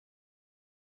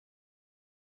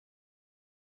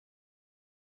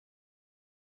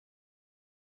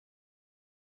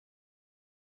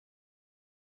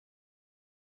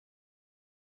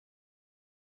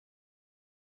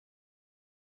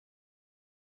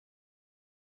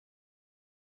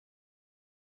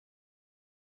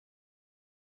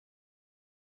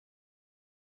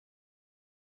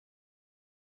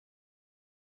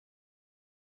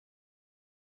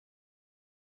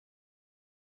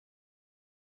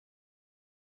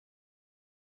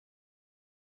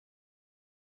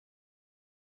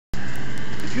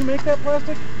Did you make that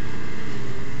plastic?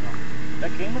 No.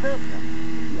 That came with it? Yeah.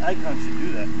 The icon should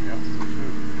do that. Yeah,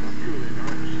 that's really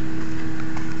nice.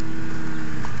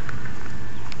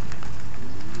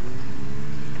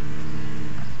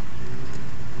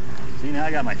 See, now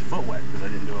I got my foot wet because I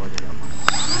didn't do it like that.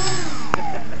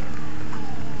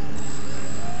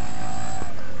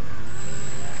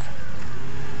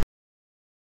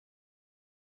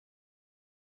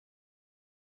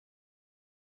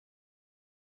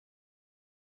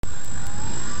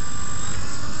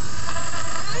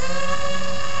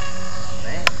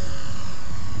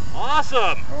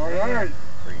 Awesome! All right.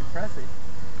 Pretty impressive.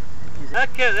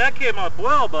 That came up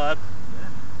well, bud. Yeah.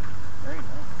 There you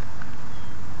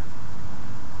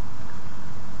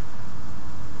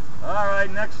go. All right,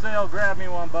 next sale, grab me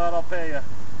one, bud. I'll pay you.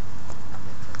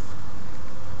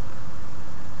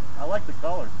 I like the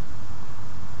colors.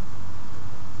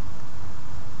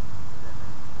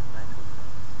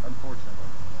 Unfortunately.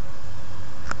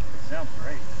 It sounds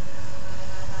great.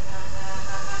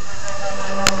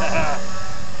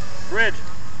 Bridge.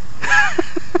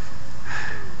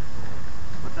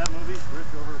 What's that movie?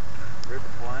 Bridge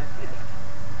Flying? Yeah.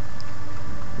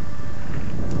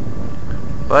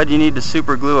 Bud, you need to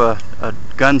super glue a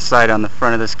gun sight on the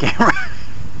front of this camera.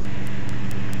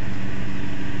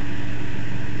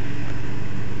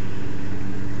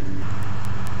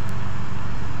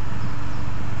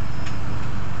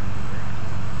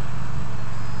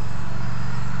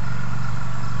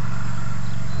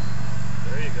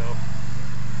 There you go.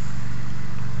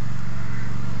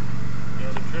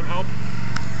 The trim help?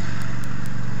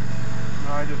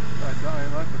 No, I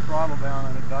let the throttle down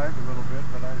and it dived a little bit,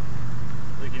 but I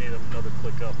think you need another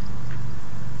click up.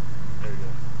 There you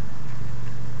go.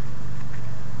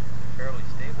 Fairly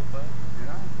stable, bud.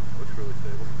 yeah. Looks really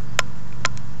stable.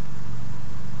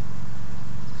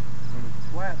 When it's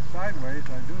flat sideways,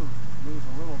 I do lose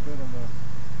a little bit of the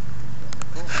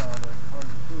profile. That's hard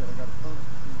to see it. I got to turn it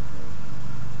to see it.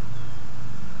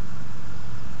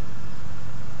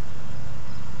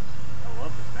 I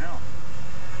love the sound.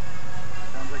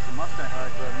 Sounds like the Mustang,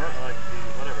 like the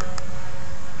whatever.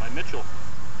 My Mitchell.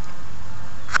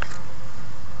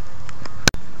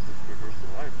 Just reverse the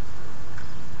light.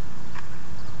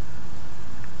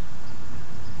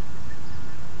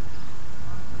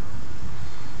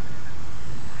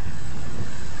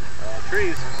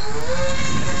 Trees.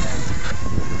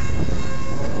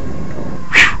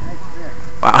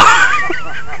 Wow.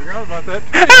 Forgot about that.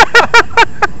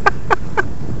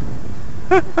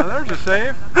 Now there's a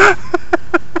save.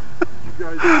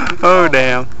 Oh,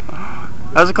 damn.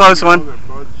 That was a close one.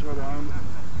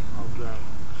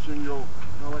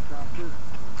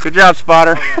 Good job,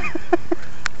 spotter.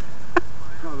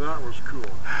 Oh, that was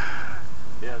cool.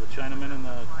 Yeah, the Chinaman and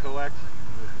the coax.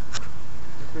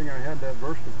 Good thing I had that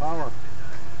burst of power.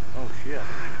 Oh shit.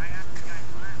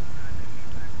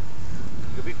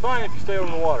 You'll be fine if you stay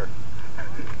over the water.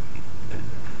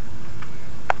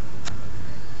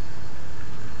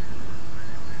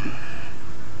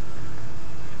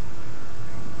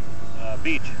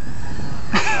 Beach.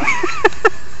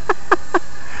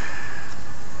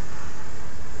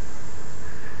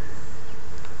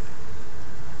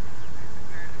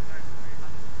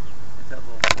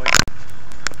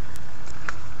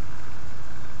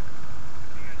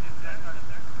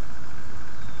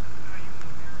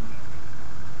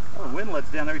 Oh, the wind lets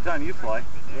down every time you fly.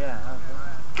 Yeah.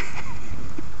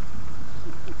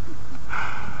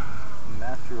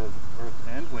 Master of earth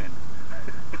and wind.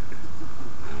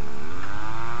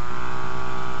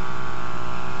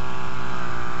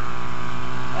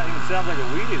 That even sounds like a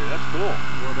weed eater. That's cool.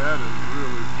 Well, that is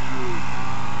really smooth.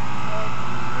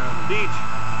 Beach.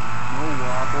 No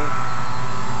wobble.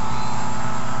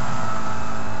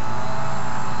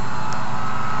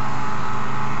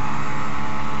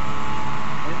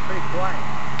 It's pretty quiet.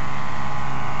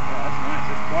 Yeah, that's nice.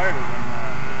 It's quieter than the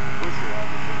pusher,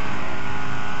 obviously.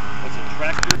 What's it,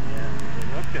 tractor?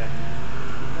 Yeah. Okay.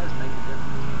 It does make a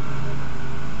difference.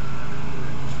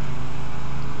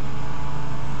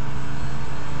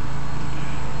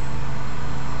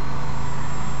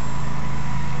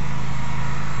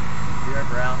 If you're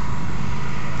ever out,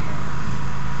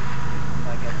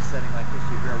 like at a setting like this,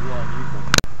 you're real unusual.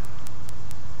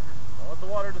 Don't let the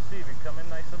water deceive you. Come in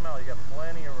nice and mellow. You got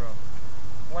plenty of room.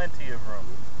 Plenty of room.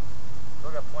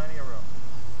 Still got plenty of room.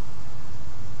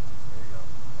 There you go.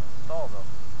 Stall though.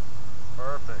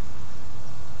 Perfect.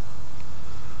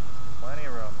 Plenty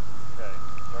of room. Okay.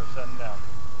 Start setting down.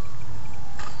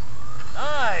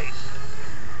 Nice!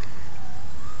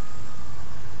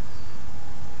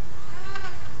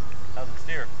 How's it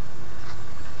steer?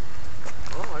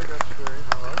 Oh, I got steering.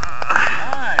 All right.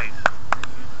 Nice!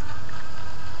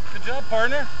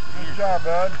 partner. Good job,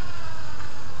 bud.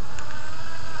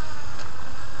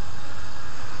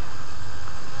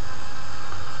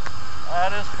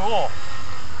 That is cool.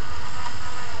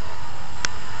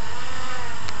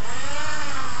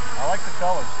 I like the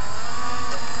colors.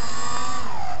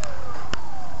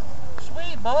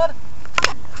 Sweet, bud.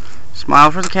 Smile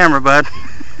for the camera, bud.